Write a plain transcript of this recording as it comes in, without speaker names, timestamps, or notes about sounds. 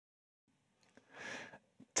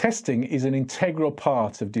Testing is an integral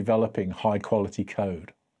part of developing high-quality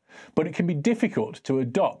code, but it can be difficult to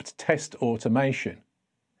adopt test automation.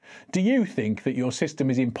 Do you think that your system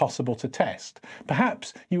is impossible to test?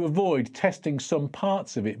 Perhaps you avoid testing some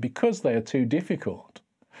parts of it because they are too difficult.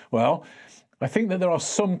 Well, I think that there are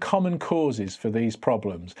some common causes for these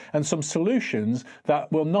problems and some solutions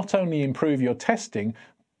that will not only improve your testing,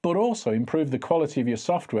 but also improve the quality of your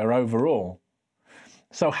software overall.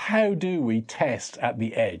 So how do we test at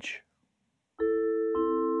the edge?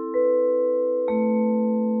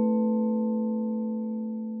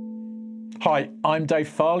 Hi, I'm Dave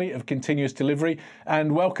Farley of Continuous Delivery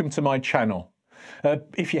and welcome to my channel.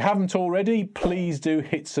 If you haven't already, please do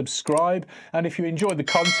hit subscribe, and if you enjoy the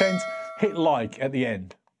content, hit like at the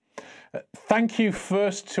end. Thank you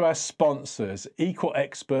first to our sponsors, Equal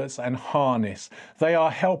Experts and Harness. They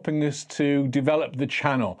are helping us to develop the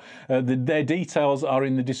channel. Their details are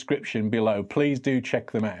in the description below. Please do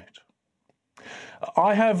check them out.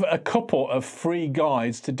 I have a couple of free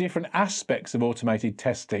guides to different aspects of automated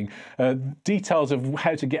testing. Details of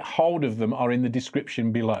how to get hold of them are in the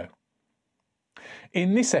description below.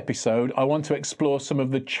 In this episode, I want to explore some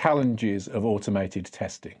of the challenges of automated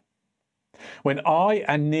testing. When I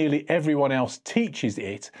and nearly everyone else teaches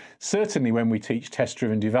it, certainly when we teach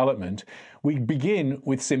test-driven development, we begin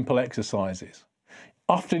with simple exercises,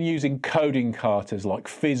 often using coding katas like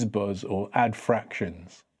FizzBuzz or add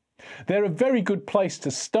fractions. They're a very good place to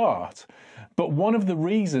start, but one of the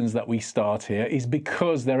reasons that we start here is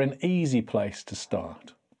because they're an easy place to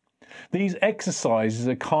start. These exercises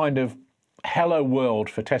are kind of hello world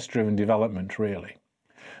for test-driven development, really.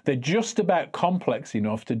 They're just about complex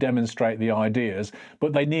enough to demonstrate the ideas,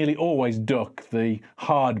 but they nearly always duck the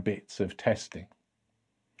hard bits of testing.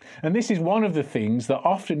 And this is one of the things that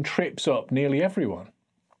often trips up nearly everyone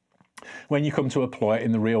when you come to apply it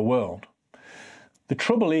in the real world. The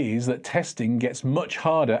trouble is that testing gets much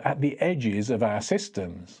harder at the edges of our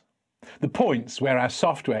systems, the points where our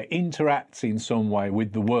software interacts in some way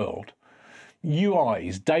with the world.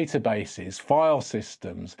 UIs, databases, file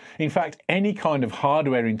systems, in fact, any kind of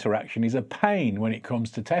hardware interaction is a pain when it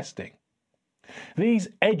comes to testing. These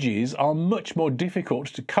edges are much more difficult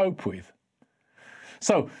to cope with.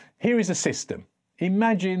 So here is a system.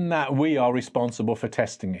 Imagine that we are responsible for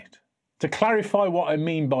testing it. To clarify what I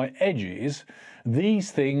mean by edges,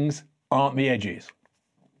 these things aren't the edges.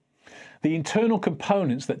 The internal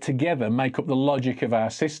components that together make up the logic of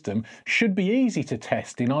our system should be easy to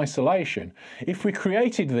test in isolation. If we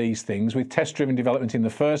created these things with test-driven development in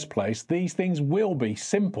the first place, these things will be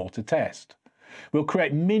simple to test. We'll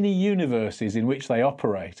create mini universes in which they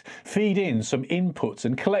operate, feed in some inputs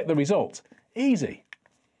and collect the results. Easy.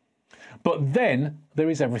 But then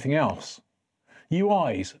there is everything else.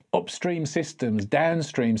 UIs, upstream systems,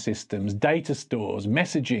 downstream systems, data stores,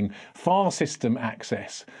 messaging, file system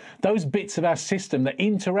access. Those bits of our system that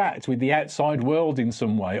interact with the outside world in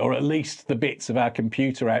some way, or at least the bits of our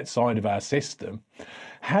computer outside of our system.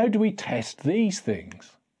 How do we test these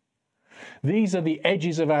things? These are the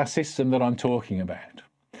edges of our system that I'm talking about.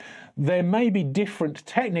 There may be different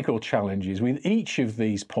technical challenges with each of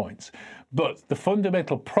these points, but the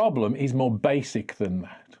fundamental problem is more basic than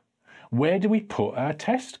that. Where do we put our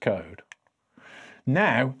test code?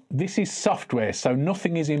 Now, this is software, so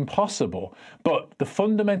nothing is impossible, but the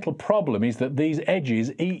fundamental problem is that these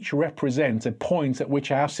edges each represent a point at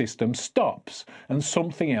which our system stops and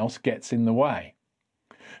something else gets in the way.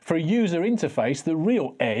 For a user interface, the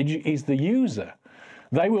real edge is the user.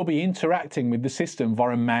 They will be interacting with the system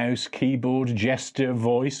via mouse, keyboard, gesture,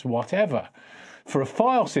 voice, whatever. For a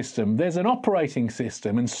file system, there's an operating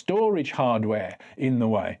system and storage hardware in the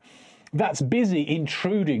way. That's busy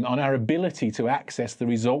intruding on our ability to access the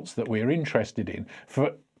results that we're interested in.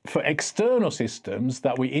 For external systems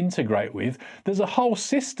that we integrate with, there's a whole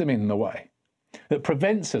system in the way that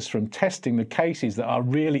prevents us from testing the cases that are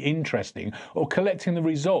really interesting or collecting the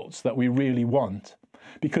results that we really want,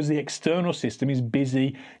 because the external system is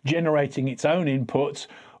busy generating its own inputs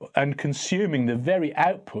and consuming the very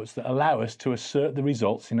outputs that allow us to assert the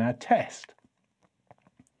results in our test.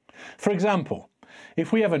 For example,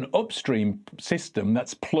 if we have an upstream system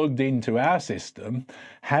that's plugged into our system,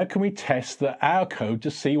 how can we test that our code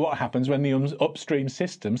to see what happens when the upstream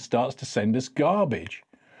system starts to send us garbage?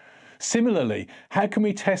 Similarly, how can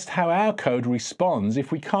we test how our code responds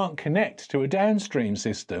if we can't connect to a downstream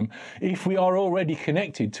system if we are already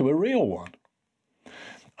connected to a real one?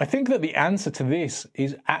 I think that the answer to this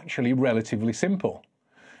is actually relatively simple.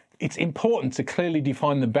 It's important to clearly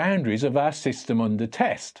define the boundaries of our system under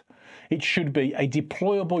test. It should be a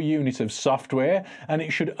deployable unit of software, and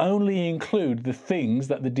it should only include the things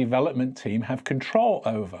that the development team have control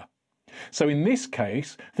over. So in this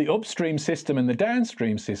case, the upstream system and the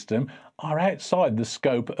downstream system are outside the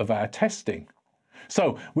scope of our testing.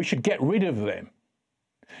 So we should get rid of them.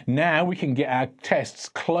 Now we can get our tests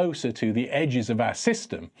closer to the edges of our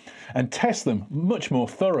system and test them much more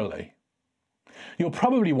thoroughly. You'll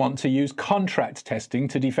probably want to use contract testing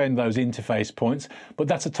to defend those interface points, but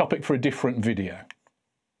that's a topic for a different video.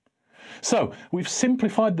 So we've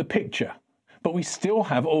simplified the picture, but we still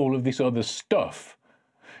have all of this other stuff.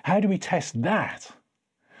 How do we test that?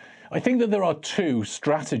 I think that there are two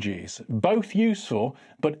strategies, both useful,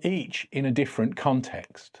 but each in a different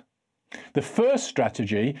context. The first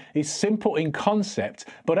strategy is simple in concept,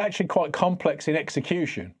 but actually quite complex in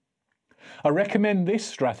execution. I recommend this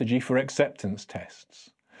strategy for acceptance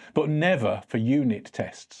tests, but never for unit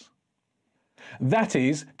tests. That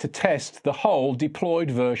is, to test the whole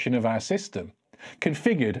deployed version of our system,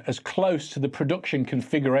 configured as close to the production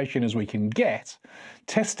configuration as we can get,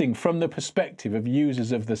 testing from the perspective of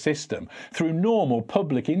users of the system through normal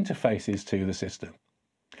public interfaces to the system.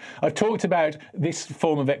 I've talked about this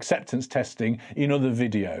form of acceptance testing in other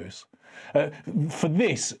videos. For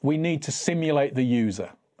this, we need to simulate the user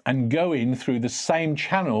and go in through the same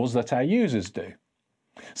channels that our users do.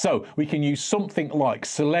 So we can use something like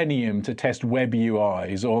Selenium to test web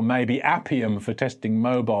UIs, or maybe Appium for testing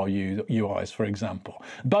mobile UIs, for example,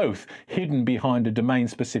 both hidden behind a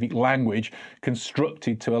domain-specific language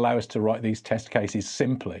constructed to allow us to write these test cases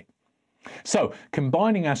simply. So,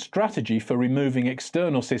 combining our strategy for removing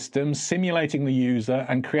external systems, simulating the user,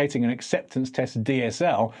 and creating an acceptance test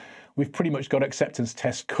DSL, we've pretty much got acceptance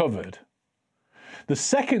tests covered. The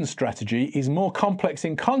second strategy is more complex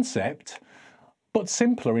in concept, but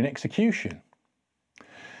simpler in execution.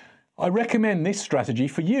 I recommend this strategy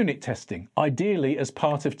for unit testing, ideally as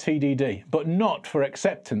part of TDD, but not for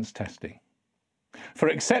acceptance testing. For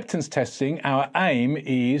acceptance testing, our aim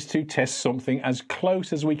is to test something as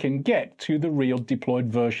close as we can get to the real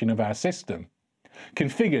deployed version of our system,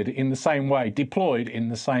 configured in the same way, deployed in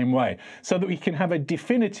the same way, so that we can have a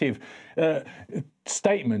definitive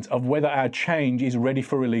statement of whether our change is ready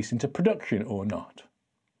for release into production or not.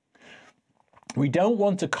 We don't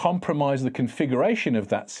want to compromise the configuration of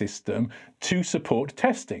that system to support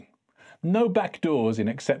testing. No backdoors in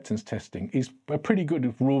acceptance testing is a pretty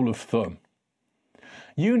good rule of thumb.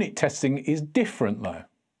 Unit testing is different though.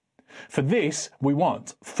 For this, we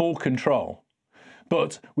want full control,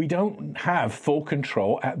 but we don't have full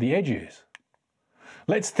control at the edges.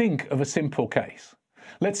 Let's think of a simple case.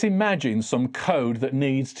 Let's imagine some code that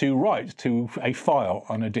needs to write to a file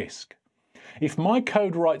on a disk. If my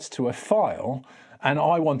code writes to a file and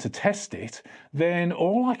I want to test it, then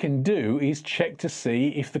all I can do is check to see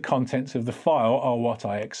if the contents of the file are what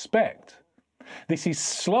I expect. This is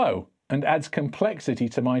slow and adds complexity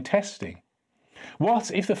to my testing.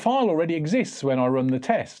 What if the file already exists when I run the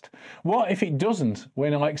test? What if it doesn't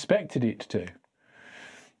when I expected it to?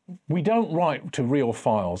 We don't write to real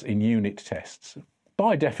files in unit tests,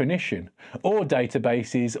 by definition, or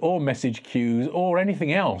databases, or message queues, or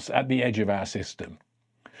anything else at the edge of our system.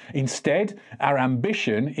 Instead, our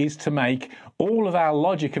ambition is to make all of our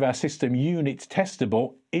logic of our system unit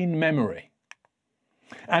testable in memory.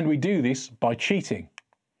 And we do this by cheating.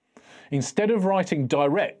 Instead of writing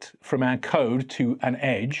direct from our code to an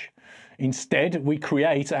edge, instead we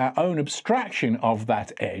create our own abstraction of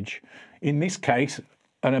that edge, in this case,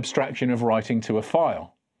 an abstraction of writing to a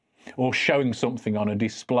file, or showing something on a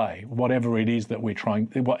display, whatever it is that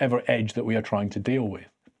whatever edge that we are trying to deal with.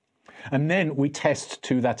 And then we test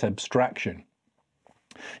to that abstraction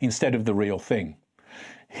instead of the real thing.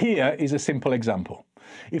 Here is a simple example.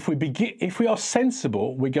 If we are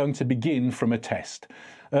sensible, we're going to begin from a test.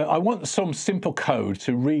 I want some simple code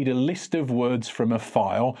to read a list of words from a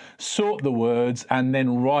file, sort the words, and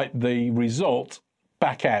then write the result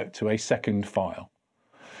back out to a second file.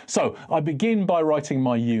 So I begin by writing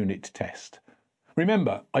my unit test.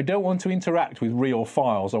 Remember, I don't want to interact with real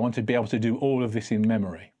files. I want to be able to do all of this in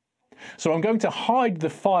memory. So I'm going to hide the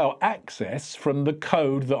file access from the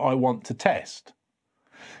code that I want to test.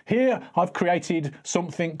 Here I've created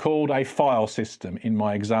something called a file system in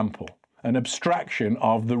my example, an abstraction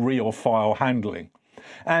of the real file handling.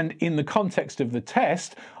 And in the context of the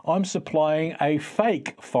test, I'm supplying a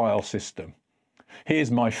fake file system.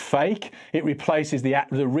 Here's my fake. It replaces the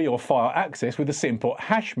real file access with a simple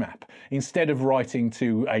hash map. Instead of writing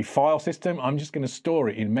to a file system, I'm just going to store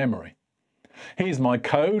it in memory. Here's my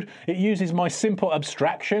code. It uses my simple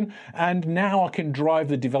abstraction, and now I can drive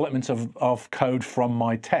the development of code from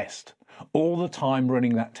my test. all the time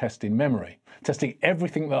running that test in memory, testing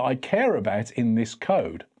everything that I care about in this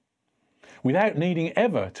code, without needing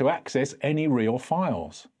ever to access any real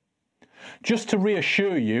files. Just to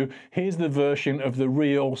reassure you, here's the version of the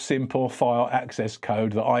real simple file access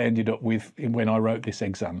code that I ended up with when I wrote this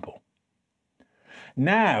example.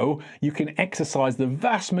 Now you can exercise the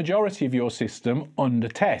vast majority of your system under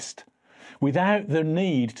test, without the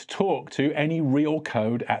need to talk to any real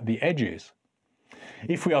code at the edges.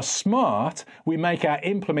 If we are smart, we make our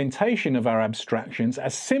implementation of our abstractions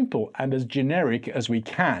as simple and as generic as we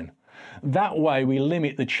can. That way we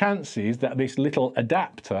limit the chances that this little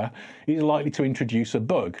adapter is likely to introduce a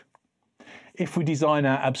bug. If we design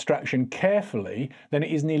our abstraction carefully, then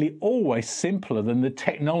it is nearly always simpler than the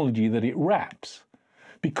technology that it wraps,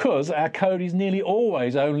 because our code is nearly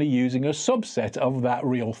always only using a subset of that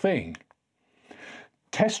real thing.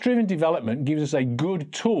 Test-driven development gives us a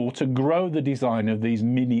good tool to grow the design of these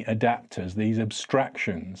mini adapters, these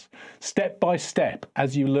abstractions, step by step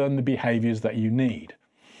as you learn the behaviors that you need.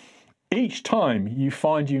 Each time you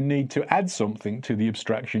find you need to add something to the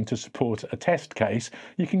abstraction to support a test case,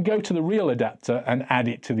 you can go to the real adapter and add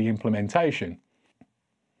it to the implementation.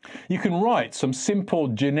 You can write some simple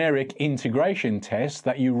generic integration tests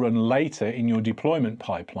that you run later in your deployment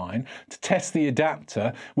pipeline to test the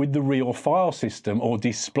adapter with the real file system or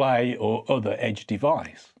display or other edge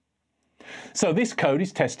device. So this code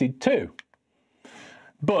is tested too.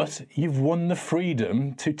 But you've won the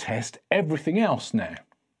freedom to test everything else now,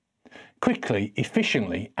 quickly,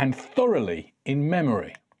 efficiently, and thoroughly in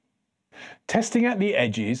memory. Testing at the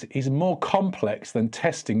edges is more complex than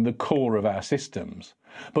testing the core of our systems,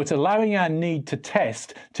 but allowing our need to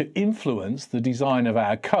test to influence the design of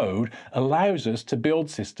our code allows us to build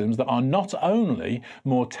systems that are not only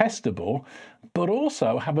more testable, but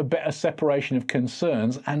also have a better separation of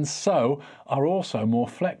concerns and so are also more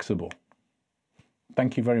flexible.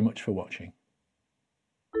 Thank you very much for watching.